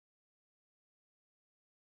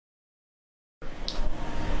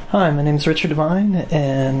Hi, my name is Richard Devine,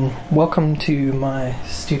 and welcome to my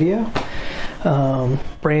studio.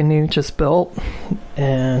 Brand new, just built,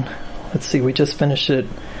 and let's see, we just finished it,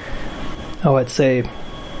 I'd say,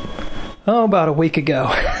 about a week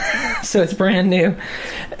ago. So it's brand new,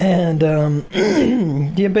 and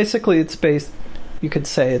yeah, basically it's based, you could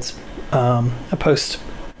say it's a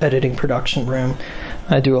post-editing production room.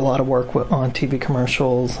 I do a lot of work on TV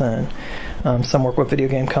commercials, and some work with video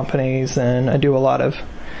game companies, and I do a lot of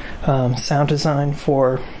sound design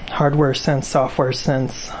for hardware synths, software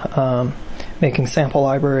synths, making sample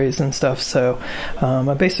libraries and stuff. So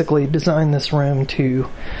I basically designed this room to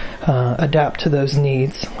adapt to those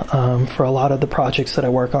needs for a lot of the projects that I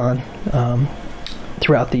work on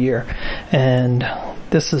throughout the year. And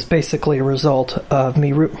this is basically a result of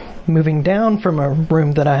me moving down from a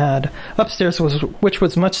room that I had upstairs, which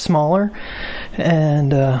was much smaller,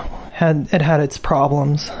 and had its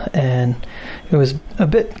problems, and it was a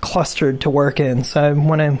bit clustered to work in. So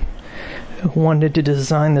when I wanted to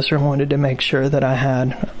design this room, I wanted to make sure that I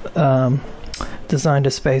had designed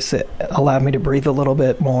a space that allowed me to breathe a little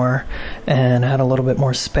bit more and had a little bit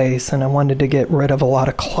more space, and I wanted to get rid of a lot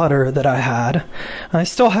of clutter that I had. I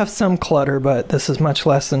still have some clutter, but this is much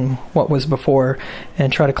less than what was before,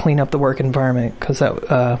 and try to clean up the work environment, because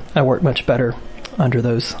I work much better under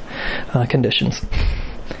those conditions.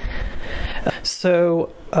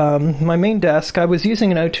 So my main desk, I was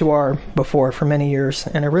using an O2R before for many years,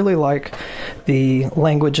 and I really like the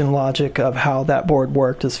language and logic of how that board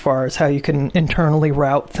worked, as far as how you can internally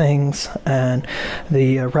route things, and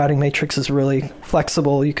the routing matrix is really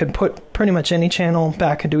flexible. You can put pretty much any channel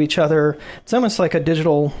back into each other. It's almost like a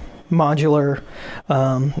digital modular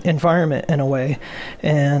environment in a way,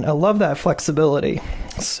 and I love that flexibility.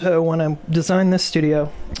 So when I designed this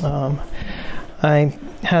studio, I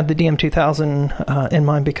had the DM2000 in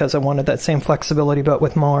mind because I wanted that same flexibility, but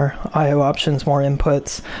with more I/O options, more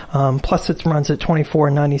inputs. Plus, it runs at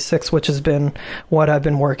 2496, which has been what I've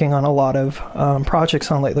been working on a lot of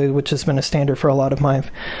projects on lately, which has been a standard for a lot of my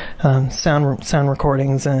sound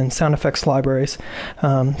recordings and sound effects libraries.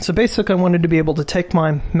 So basically, I wanted to be able to take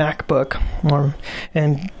my MacBook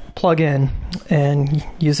and plug in and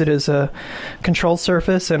use it as a control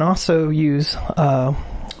surface, and also use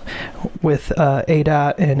with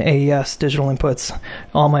ADAT and AES digital inputs,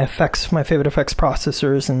 all my effects, my favorite effects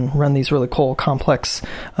processors, and run these really cool complex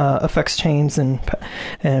effects chains and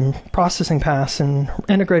processing paths, and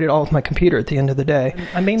integrate it all with my computer at the end of the day.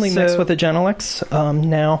 I mainly mix with the Genelex.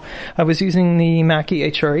 Now, I was using the Mackie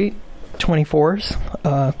HR8 24s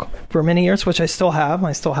for many years, which I still have.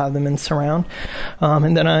 I still have them in surround.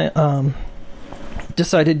 And then I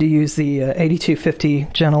decided to use the 8250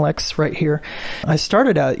 Genelex right here. I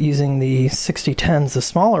started out using the 6010s, the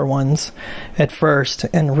smaller ones, at first,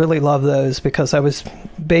 and really love those, because I was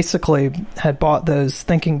basically had bought those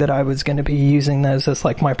thinking that I was going to be using those as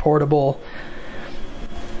like my portable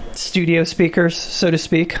studio speakers, so to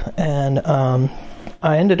speak, and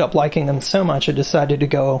I ended up liking them so much I decided to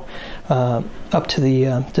go up to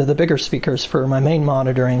the bigger speakers for my main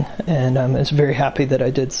monitoring, and I was very happy that I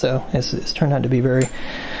did so. It's turned out to be very...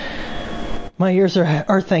 My ears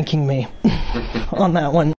are thanking me on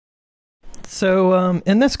that one. So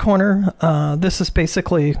in this corner, this is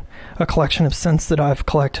basically a collection of synths that I've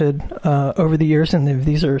collected over the years, and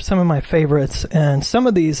these are some of my favorites, and some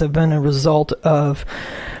of these have been a result of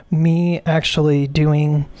me actually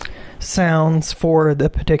doing sounds for the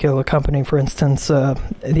particular company. For instance,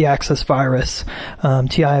 the Access Virus.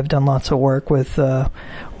 TI have done lots of work with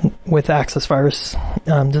Access Virus,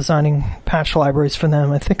 designing patch libraries for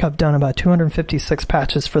them. I think I've done about 256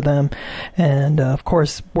 patches for them, and of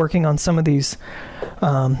course, working on some of these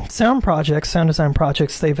sound design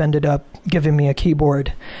projects, they've ended up giving me a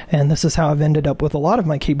keyboard, and this is how I've ended up with a lot of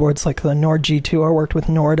my keyboards, like the Nord G2. I worked with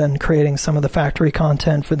Nord on creating some of the factory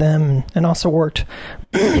content for them, and also worked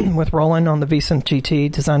with Roland on the vSynth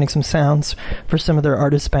GT, designing some sounds for some of their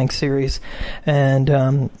Artist Bank series, and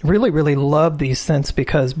really love these synths,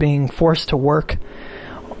 because being forced to work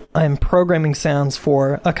and programming sounds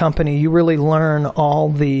for a company, you really learn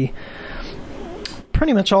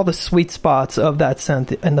pretty much all the sweet spots of that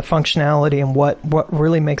synth and the functionality and what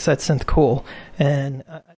really makes that synth cool. And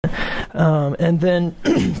then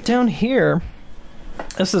down here,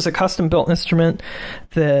 this is a custom-built instrument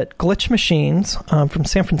that Glitch Machines from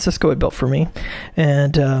San Francisco had built for me,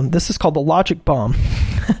 and this is called the Logic Bomb.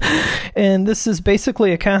 And this is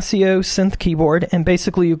basically a Casio synth keyboard, and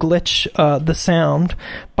basically you glitch the sound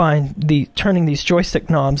by turning these joystick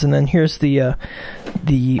knobs, and then here's the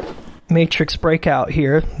matrix breakout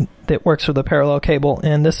here that works with a parallel cable,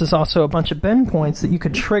 and this is also a bunch of bend points that you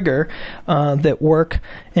could trigger that work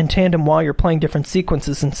in tandem while you're playing different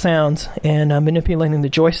sequences and sounds, and manipulating the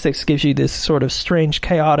joysticks gives you this sort of strange,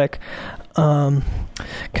 chaotic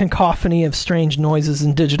cacophony of strange noises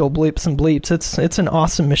and digital bleeps and bleeps. It's an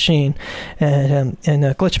awesome machine, and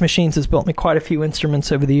Glitch Machines has built me quite a few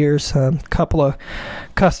instruments over the years. A couple of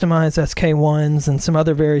customized SK1s and some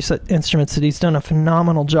other various instruments that he's done a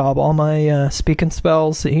phenomenal job. All my speak and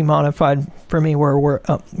spells that he modified for me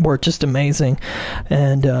were just amazing,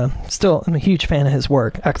 and still I'm a huge fan of his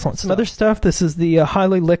work. Excellent. Some other stuff. This is the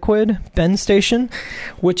highly liquid bend station,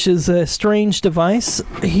 which is a strange device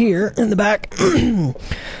here in the back.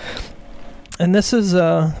 And this is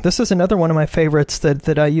another one of my favorites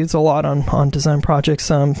that I use a lot on design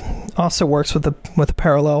projects. Also works with the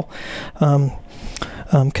parallel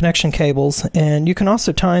connection cables, and you can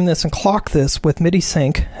also time this and clock this with MIDI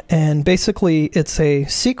sync. And basically, it's a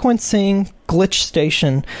sequencing glitch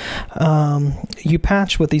station you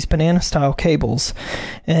patch with these banana style cables,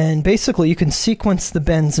 and basically you can sequence the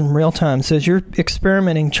bends in real time. So as you're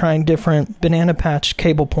experimenting, trying different banana patch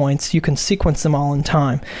cable points, you can sequence them all in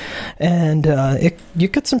time, and you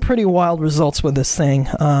get some pretty wild results with this thing.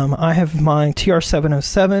 I have my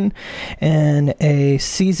TR-707 and a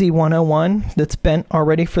CZ-101 that's bent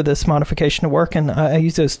already for this modification to work, and I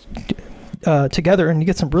use those together, and you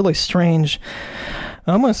get some really strange,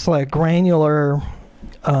 almost like granular,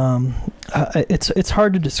 it's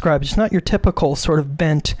hard to describe. It's not your typical sort of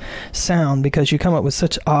bent sound, because you come up with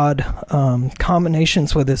such odd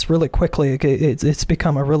combinations with this really quickly. It's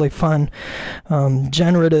become a really fun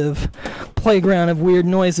generative playground of weird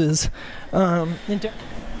noises.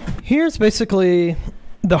 Here's basically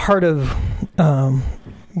the heart of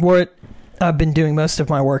what I've been doing most of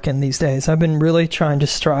my work in these days. I've been really trying to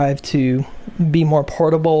strive to be more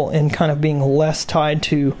portable and kind of being less tied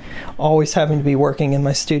to always having to be working in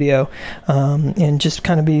my studio, and just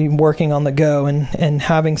kind of be working on the go and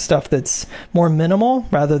having stuff that's more minimal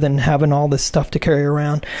rather than having all this stuff to carry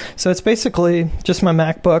around. So it's basically just my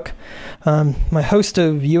MacBook, my host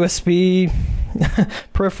of USB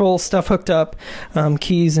peripheral stuff hooked up,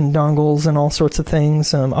 keys and dongles and all sorts of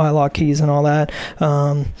things, iLok keys and all that.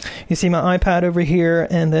 You see my iPad over here,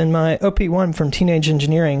 and then my OP1 from Teenage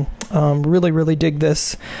Engineering. Really dig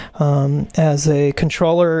this as a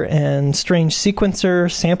controller and strange sequencer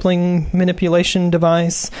sampling manipulation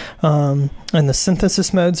device, and the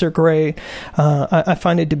synthesis modes are great. I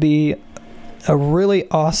find it to be a really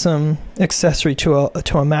awesome accessory to a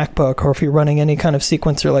MacBook, or if you're running any kind of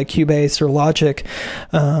sequencer like Cubase or Logic.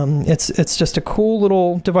 It's just a cool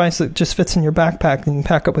little device that just fits in your backpack, and you can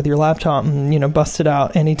pack up with your laptop and bust it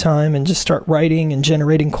out anytime and just start writing and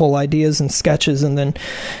generating cool ideas and sketches, and then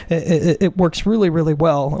it works really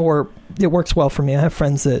well, or it works well for me. I have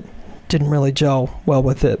friends that didn't really gel well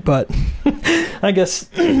with it, but I guess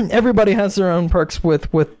everybody has their own perks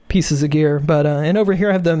with pieces of gear. But and over here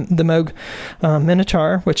I have the Moog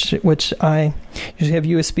Minotaur, which I usually have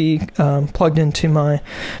USB plugged into my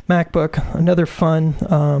MacBook. Another fun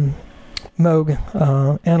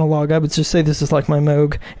Moog analog. I would just say this is like my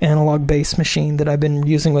Moog analog bass machine that I've been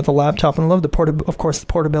using with a laptop, and I love the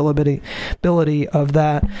portability of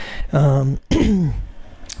that.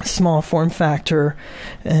 Small form factor,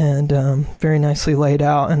 and very nicely laid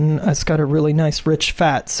out, and it's got a really nice rich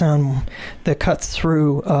fat sound that cuts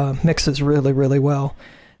through mixes really well.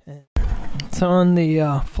 So on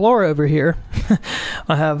the floor over here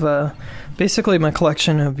I have basically my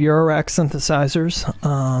collection of Eurorack synthesizers,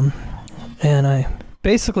 and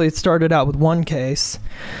it started out with one case.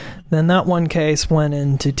 Then that one case went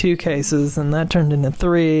into two cases, and that turned into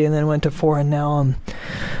three, and then went to four, and now I'm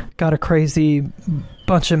got a crazy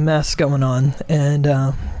bunch of mess going on. And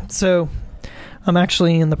so I'm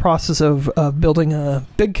actually in the process of building a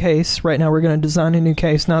big case. Right now we're going to design a new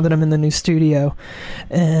case now that I'm in the new studio,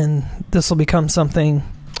 and this will become something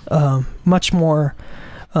much more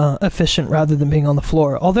efficient rather than being on the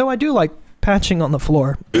floor. Although I do like patching on the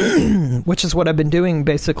floor, which is what I've been doing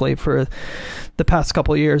basically for the past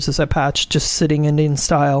couple of years, is I patch just sitting Indian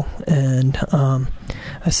style, and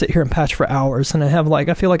I sit here and patch for hours, and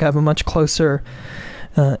I feel like I have a much closer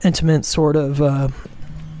intimate sort of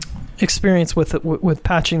experience with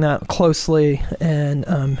patching that closely, and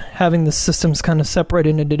having the systems kind of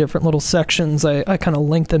separated into different little sections. I kind of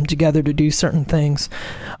link them together to do certain things,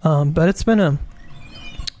 but it's been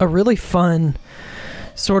a really fun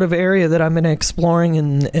sort of area that I've been exploring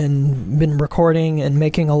and been recording and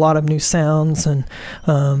making a lot of new sounds. And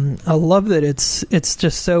I love that it's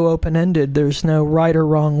just so open-ended. There's no right or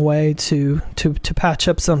wrong way to patch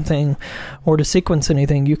up something or to sequence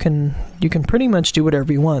anything. You can pretty much do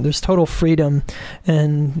whatever you want. There's total freedom,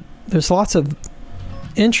 and there's lots of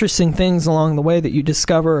interesting things along the way that you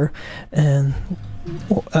discover, and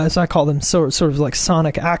as I call them, sort of like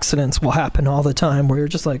sonic accidents will happen all the time, where you're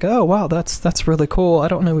just like, oh wow, that's really cool. I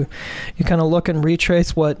don't know. You kind of look and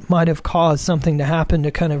retrace what might have caused something to happen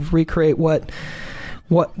to kind of recreate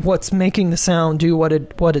what's making the sound do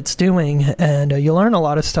what it's doing, and you learn a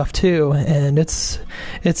lot of stuff too. And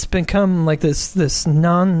it's become like this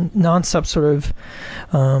non-stop sort of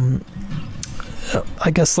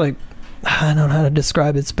I guess, like, I don't know how to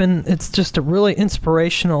describe it. It's just a really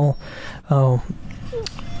inspirational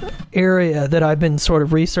area that I've been sort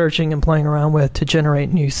of researching and playing around with to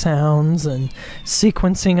generate new sounds and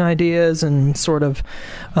sequencing ideas, and sort of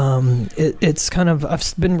it's kind of,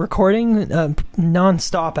 I've been recording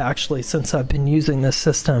non-stop actually since I've been using this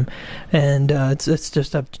system, and it's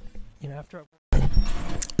just after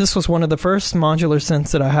this was one of the first modular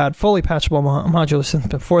synths that I had, fully patchable modular synth.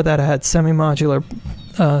 Before that I had semi-modular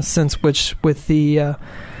synths, which with the ARP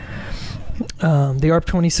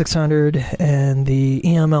 2600 and the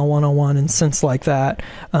EML 101 and synths like that.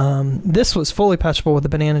 This was fully patchable with the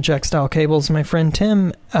Banana Jack style cables. My friend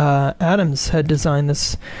Tim Adams had designed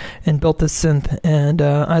this and built this synth, and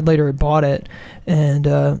I later had bought it, and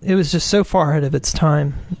it was just so far ahead of its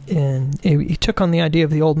time. And he took on the idea of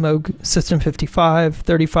the old Moog System 55,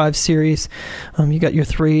 35 series. You got your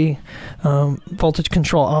 3 voltage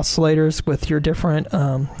control oscillators with your different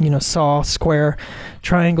saw, square,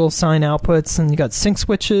 triangle, sine outputs, and you got sync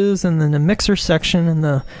switches, and then the mixer section, and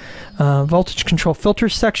the voltage control filter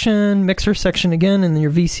section, mixer section again, and then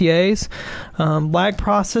your VCAs, lag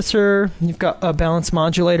processor. You've got a balance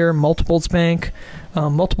modulator, multiples bank,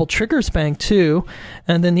 multiple triggers bank too,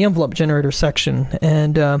 and then the envelope generator section,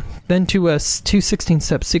 and then two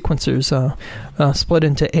 16-step sequencers split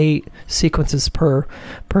into 8 sequences per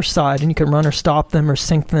side, and you can run or stop them or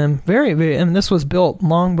sync them. And this was built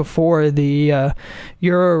long before the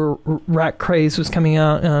Euro rack craze was coming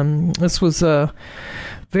out. This was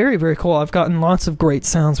very, very cool. I've gotten lots of great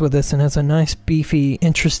sounds with this, and has a nice, beefy,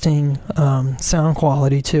 interesting sound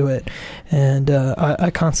quality to it. And I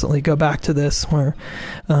constantly go back to this,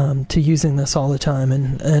 to using this all the time.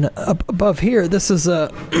 And above here, this is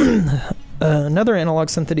another analog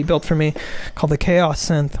synth that he built for me called the Chaos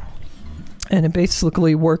Synth. And it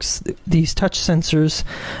basically works these touch sensors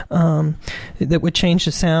that would change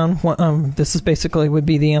the sound. This is basically would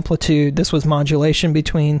be the amplitude. This was modulation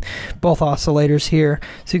between both oscillators here.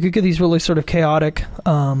 So you could get these really sort of chaotic,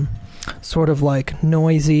 sort of like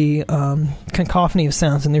noisy cacophony of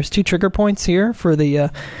sounds. And there's 2 trigger points here for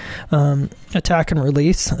the attack and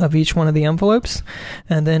release of each one of the envelopes.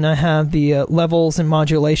 And then I have the levels and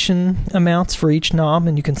modulation amounts for each knob,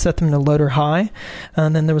 and you can set them to low or high.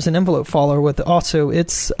 And then there was an envelope follower with also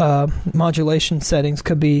its modulation settings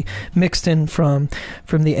could be mixed in from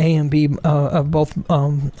the A and B of both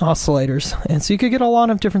oscillators. And so you could get a lot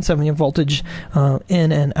of different stuff. You have voltage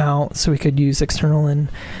in and out, so we could use external and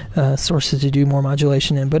sources to do more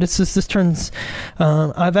modulation in. But it's just, this turns,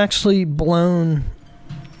 I've actually blown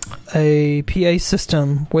a PA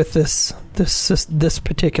system with this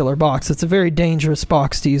particular box. It's a very dangerous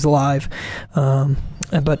box to use live,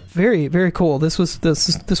 but very, very cool. This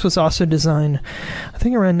was also designed, I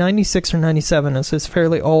think, around 96 or 97. So it's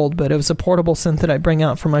fairly old, but it was a portable synth that I bring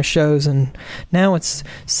out for my shows, and now it's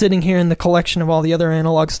sitting here in the collection of all the other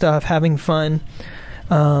analog stuff, having fun,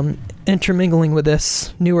 intermingling with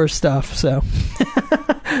this newer stuff. So